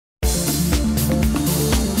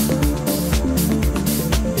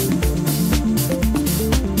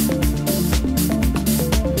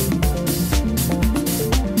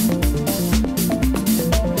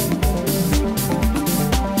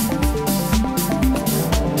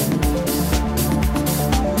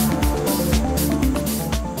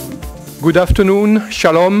Good afternoon,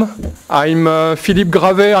 shalom. I'm Philippe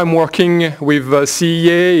Gravez. I'm working with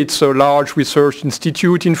CEA. It's a large research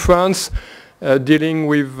institute in France dealing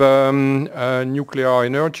with nuclear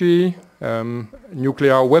energy,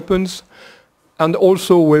 nuclear weapons, and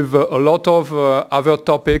also with a lot of other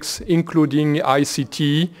topics, including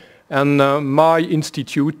ICT. And my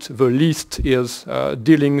institute, the List, is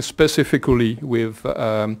dealing specifically with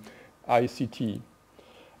ICT.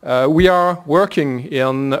 We are working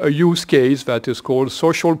in a use case that is called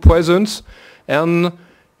social presence, and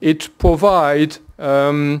it provides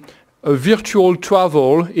a virtual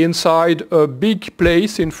travel inside a big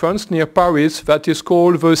place in France near Paris that is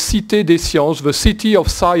called the Cité des Sciences, the City of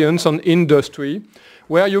Science and Industry,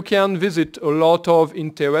 where you can visit a lot of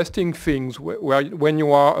interesting things when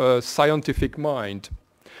you are a scientific mind.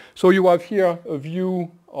 So you have here a view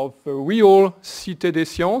of the real Cité des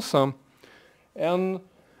Sciences, and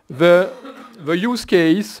the use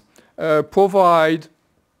case provides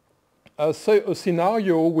a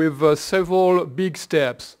scenario with several big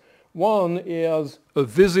steps. One is a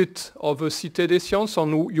visit of the Cité des Sciences,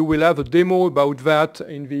 and you will have a demo about that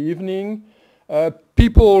in the evening.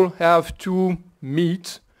 People have to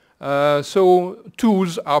meet, so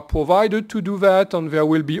tools are provided to do that, and there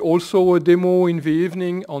will be also a demo in the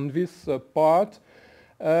evening on this part.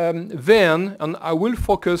 Then, and I will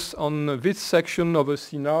focus on this section of a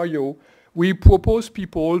scenario, we propose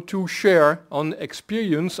people to share on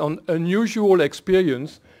experience, on unusual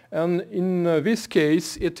experience, and in this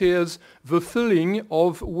case it is the feeling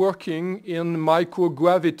of working in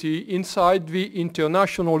microgravity inside the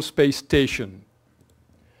International Space Station.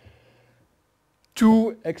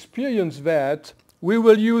 To experience that, we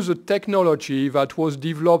will use a technology that was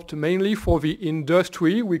developed mainly for the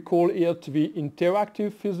industry. We call it the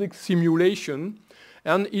interactive physics simulation,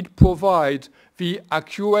 and it provides the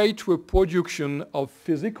accurate reproduction of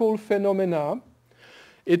physical phenomena.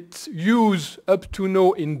 It uses up to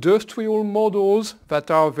now industrial models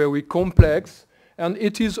that are very complex, and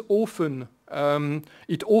it often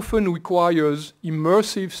requires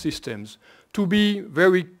immersive systems. To be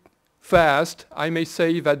very fast, I may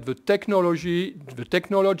say that the technology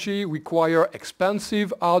requires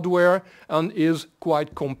expensive hardware and is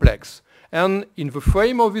quite complex. And in the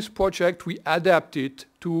frame of this project, we adapt it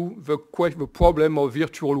to the problem of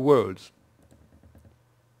virtual worlds.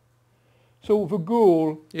 So the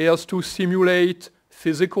goal is to simulate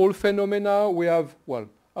physical phenomena. We have, well,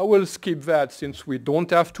 I will skip that since we don't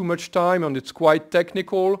have too much time and it's quite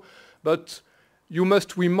technical, but you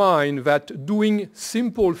must remind that doing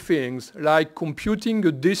simple things like computing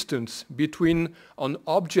a distance between an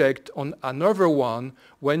object and another one,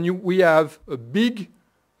 when we have a big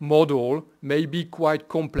model, may be quite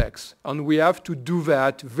complex, and we have to do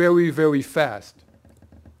that very, very fast.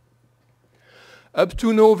 Up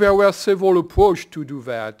to now, there were several approaches to do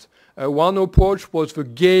that. One approach was the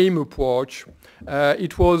game approach.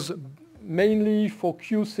 It was mainly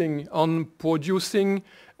focusing on producing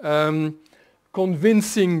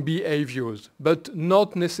convincing behaviors, but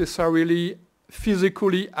not necessarily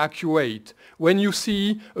physically accurate. When you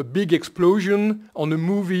see a big explosion on a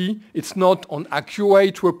movie, it's not an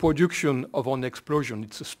accurate reproduction of an explosion.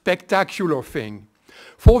 It's a spectacular thing.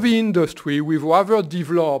 For the industry, we've rather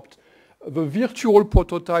developed the virtual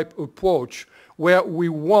prototype approach, where we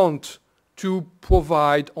want to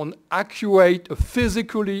provide an accurate, a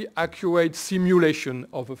physically accurate simulation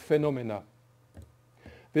of a phenomena.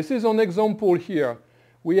 This is an example here.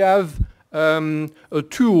 We have a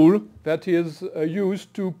tool that is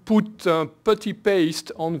used to put putty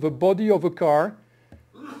paste on the body of a car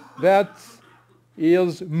that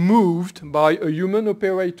is moved by a human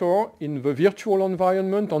operator in the virtual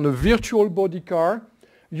environment on a virtual body car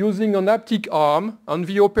using an haptic arm, and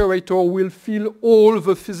the operator will feel all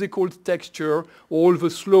the physical texture, all the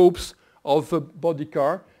slopes of the body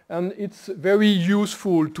car, and it's very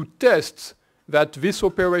useful to test that this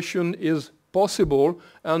operation is possible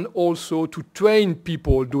and also to train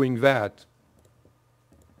people doing that.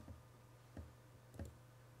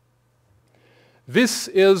 This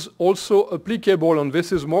is also applicable, and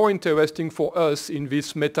this is more interesting for us in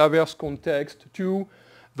this metaverse context, to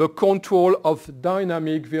the control of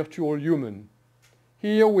dynamic virtual human.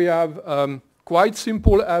 Here we have quite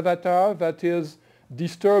simple avatar that is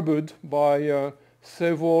disturbed by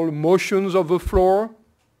several motions of the floor,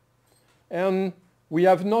 and we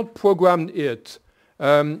have not programmed it.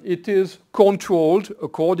 It is controlled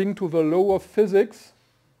according to the law of physics.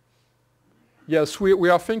 Yes, we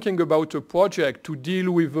are thinking about a project to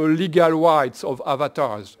deal with the legal rights of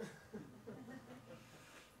avatars.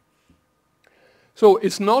 So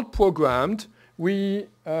it's not programmed. we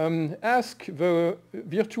ask the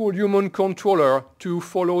virtual human controller to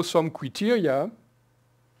follow some criteria,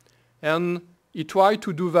 and he tried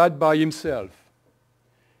to do that by himself.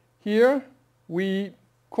 Here we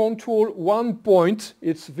control one point,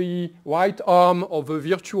 it's the right arm of a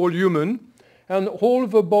virtual human, and all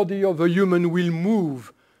the body of the human will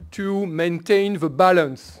move to maintain the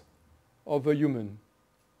balance of the human.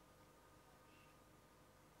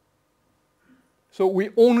 So we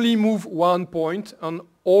only move one point, and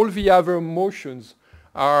all the other motions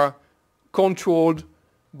are controlled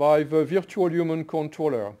by the virtual human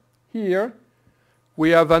controller. Here we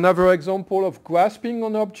have another example of grasping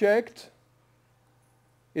an object.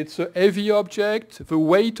 It's a heavy object. The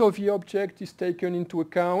weight of the object is taken into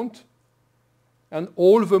account, and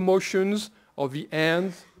all the motions of the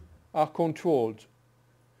hands are controlled.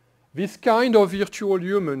 This kind of virtual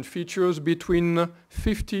human features between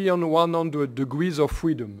 50 and 100 degrees of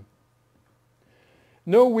freedom.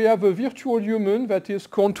 Now we have a virtual human that is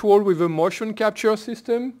controlled with a motion capture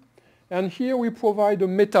system, and here we provide a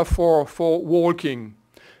metaphor for walking.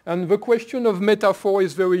 And the question of metaphor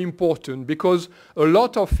is very important because a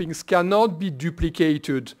lot of things cannot be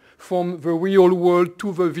duplicated from the real world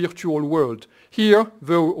to the virtual world. Here,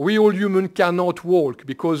 the real human cannot walk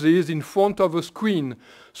because he is in front of a screen.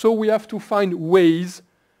 So we have to find ways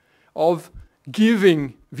of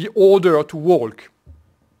giving the order to walk.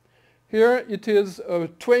 Here it is a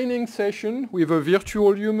training session with a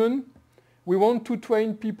virtual human. We want to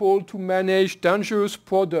train people to manage dangerous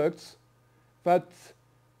products that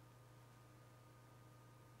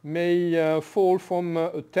may fall from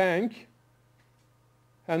a tank.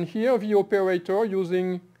 And here the operator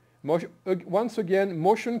using, once again,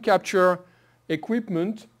 motion capture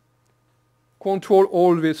equipment control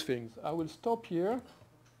all these things. I will stop here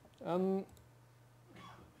and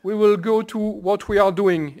we will go to what we are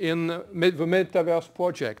doing in the Metaverse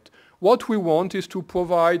project. What we want is to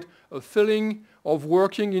provide a feeling of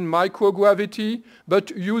working in microgravity,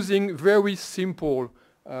 but using very simple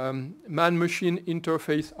man-machine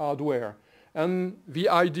interface hardware. And the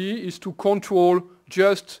idea is to control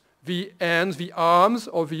just the hands, the arms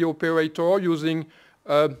of the operator using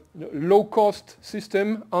a low-cost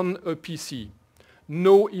system on a PC.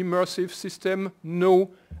 No immersive system,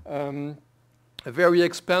 no very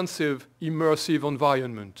expensive immersive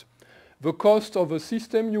environment. The cost of a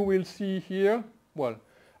system you will see here, well,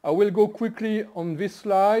 I will go quickly on this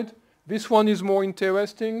slide. This one is more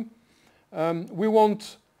interesting. We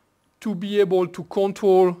want to be able to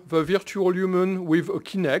control the virtual human with a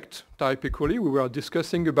Kinect, typically. We were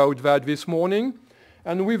discussing about that this morning.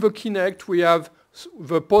 And with a Kinect, we have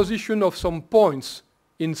the position of some points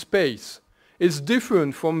in space. It's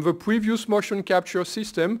different from the previous motion capture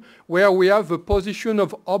system where we have the position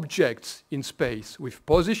of objects in space with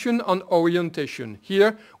position and orientation.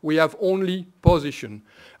 Here we have only position.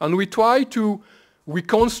 And we try to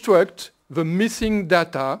reconstruct the missing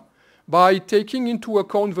data by taking into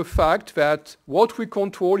account the fact that what we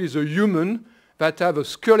control is a human that have a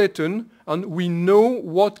skeleton and we know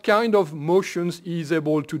what kind of motions he is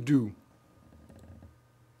able to do.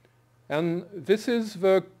 And this is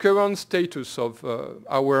the current status of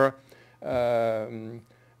our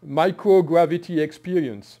microgravity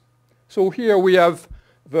experience. So here we have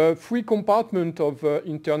the three compartments of the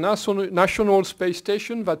International Space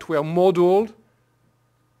Station that were modeled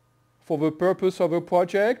for the purpose of a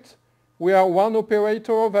project. We have one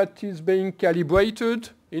operator that is being calibrated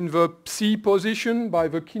in the C position by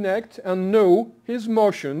the Kinect, and now his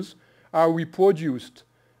motions are reproduced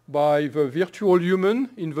by the virtual human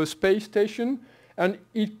in the space station, and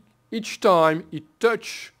each time it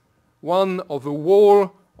touches one of the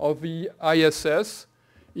wall of the ISS,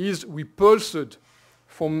 is repulsed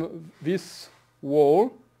from this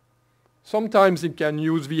wall. Sometimes it can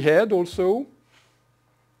use the head also.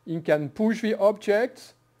 It can push the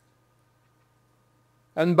objects.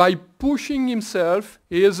 And by pushing himself,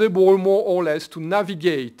 he is able more or less to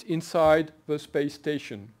navigate inside the space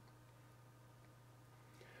station.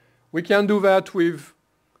 We can do that with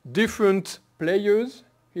different players.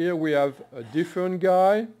 Here we have a different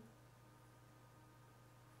guy.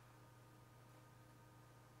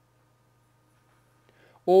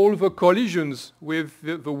 All the collisions with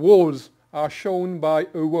the walls are shown by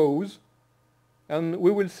arrows, and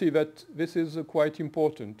we will see that this is quite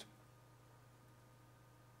important.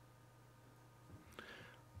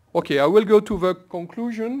 Okay, I will go to the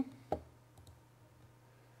conclusion.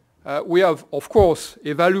 We have, of course,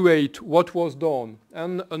 evaluate what was done,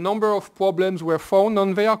 and a number of problems were found,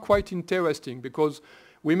 and they are quite interesting because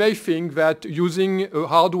we may think that using a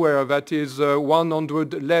hardware that is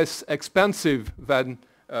 100 less expensive than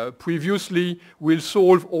previously will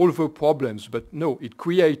solve all the problems. But no, it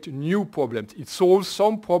creates new problems. It solves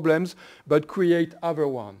some problems, but creates other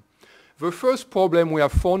ones. The first problem we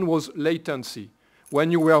have found was latency.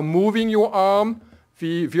 When you were moving your arm,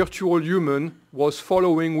 the virtual human was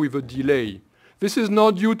following with a delay. This is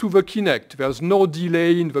not due to the Kinect. There's no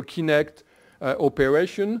delay in the Kinect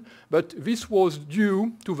operation, but this was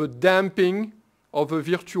due to the damping of the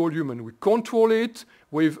virtual human. We control it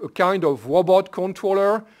with a kind of robot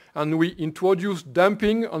controller, and we introduce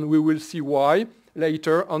damping, and we will see why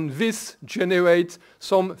later, and this generates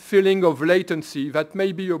some feeling of latency that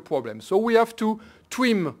may be a problem. So we have to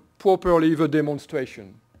trim properly the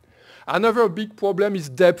demonstration. Another big problem is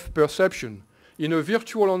depth perception. In a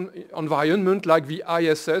virtual environment like the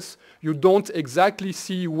ISS, you don't exactly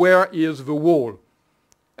see where is the wall,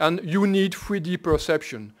 and you need 3D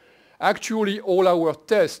perception. Actually, all our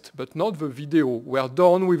tests, but not the video, were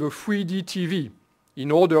done with a 3D TV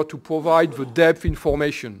in order to provide the depth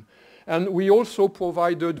information. And we also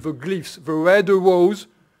provided the glyphs, the red arrows,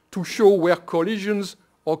 to show where collisions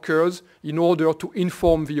occurs in order to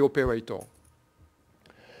inform the operator.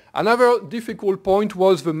 Another difficult point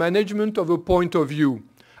was the management of a point of view.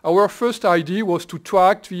 Our first idea was to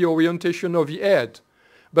track the orientation of the head.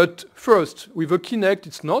 But first, with a Kinect,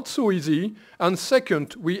 it's not so easy. And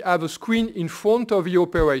second, we have a screen in front of the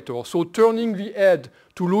operator. So turning the head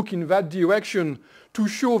to look in that direction to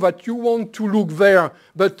show that you want to look there,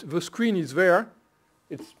 but the screen is there,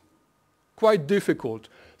 it's quite difficult.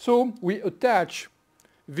 So we attach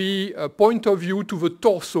the point of view to the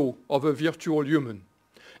torso of a virtual human.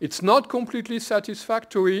 It's not completely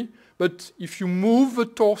satisfactory, but if you move the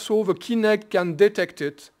torso, the Kinect can detect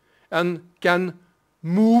it and can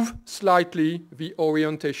move slightly the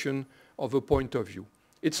orientation of a point of view.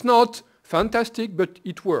 It's not fantastic, but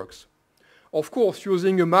it works. Of course,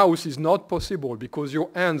 using a mouse is not possible because your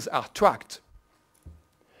hands are tracked.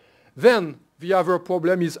 Then the other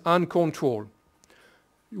problem is hand control.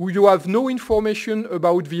 You have no information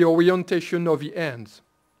about the orientation of the hands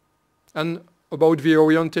and about the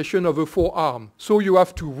orientation of the forearm, so you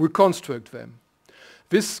have to reconstruct them.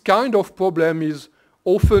 This kind of problem is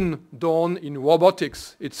often done in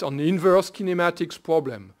robotics. It's an inverse kinematics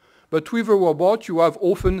problem. But with a robot, you have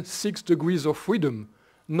often 6 degrees of freedom,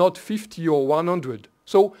 not 50 or 100.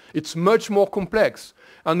 So it's much more complex,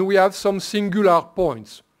 and we have some singular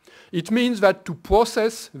points. It means that to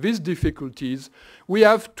process these difficulties, we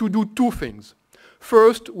have to do 2 things.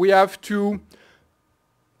 First, we have to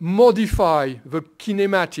modify the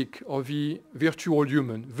kinematic of the virtual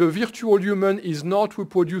human. The virtual human is not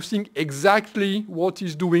reproducing exactly what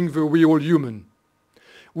is doing the real human.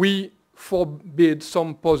 We forbid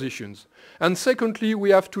some positions. And secondly, we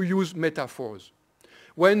have to use metaphors.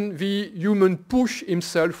 When the human pushes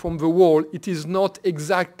himself from the wall, it is not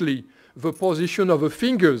exactly the position of the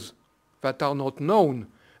fingers that are not known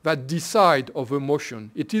that decide of the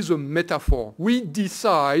motion. It is a metaphor. We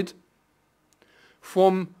decide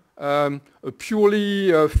from a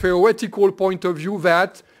purely theoretical point of view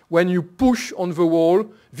that when you push on the wall,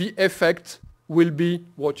 the effect will be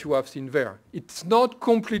what you have seen there. It's not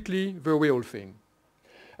completely the real thing.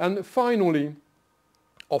 And finally,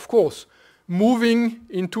 of course, moving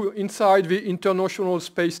inside the International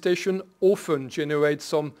Space Station often generates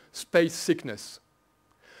some space sickness.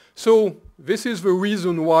 So this is the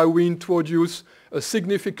reason why we introduce a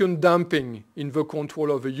significant damping in the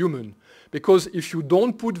control of the human. Because if you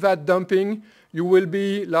don't put that damping, you will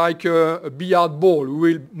be like a billiard ball. You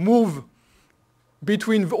will move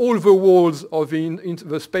between all the walls of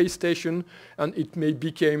the space station, and it may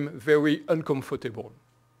become very uncomfortable.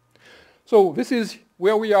 So this is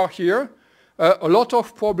where we are here. A lot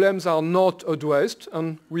of problems are not addressed,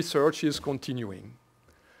 and research is continuing.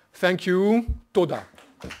 Thank you. Toda.